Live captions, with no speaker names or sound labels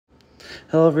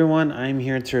Hello everyone, I'm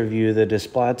here to review the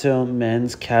DESPLATO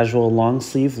men's casual long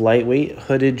sleeve lightweight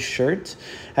hooded shirt.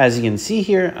 As you can see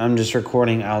here, I'm just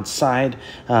recording outside.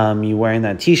 You wearing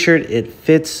that t-shirt, it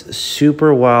fits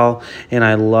super well and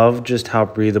I love just how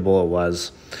breathable it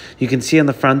was. You can see on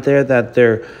the front there that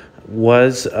there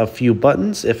was a few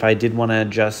buttons if I did want to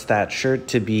adjust that shirt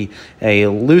to be a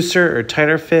looser or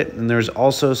tighter fit, and there's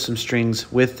also some strings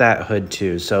with that hood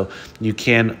too, so you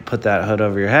can put that hood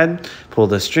over your head, pull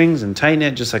the strings and tighten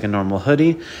it just like a normal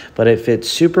hoodie, but it fits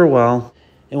super well.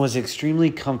 It was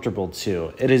extremely comfortable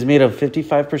too. It is made of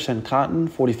 55% cotton,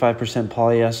 45%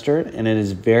 polyester, and it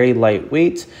is very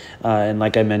lightweight, and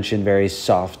like I mentioned, very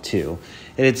soft too.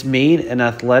 It's made an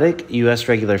athletic US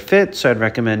regular fit, so I'd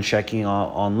recommend checking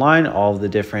online all of the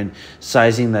different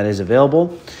sizing that is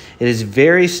available. It is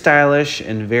very stylish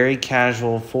and very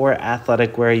casual for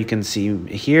athletic wear. You can see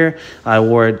here, I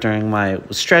wore it during my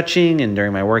stretching and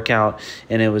during my workout,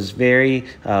 and it was very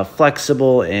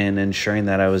flexible in ensuring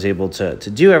that I was able to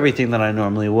do everything that I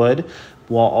normally would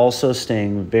while also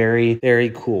staying very,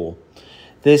 very cool.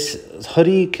 This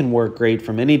hoodie can work great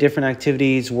from many different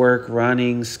activities: work,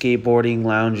 running, skateboarding,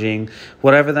 lounging,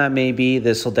 whatever that may be.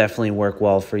 This will definitely work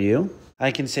well for you. I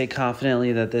can say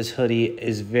confidently that this hoodie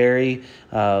is very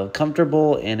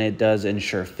comfortable, and it does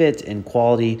ensure fit and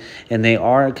quality, and they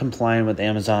are compliant with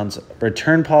Amazon's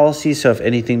return policy. So if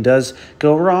anything does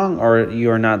go wrong or you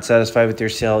are not satisfied with your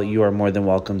sale, you are more than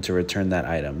welcome to return that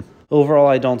item. Overall,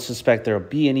 I don't suspect there will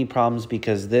be any problems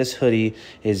because this hoodie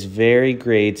is very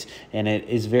great and it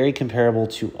is very comparable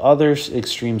to other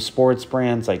extreme sports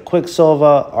brands like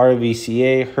Quicksilva,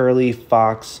 RVCA, Hurley,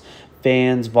 Fox,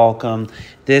 Vans, Volcom.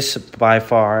 This by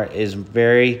far is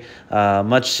very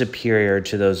much superior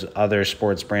to those other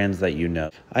sports brands that you know.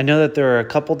 I know that there are a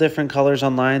couple different colors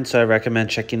online, so I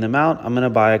recommend checking them out. I'm going to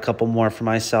buy a couple more for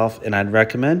myself, and I'd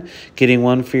recommend getting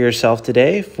one for yourself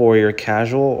today for your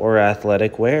casual or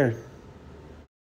athletic wear.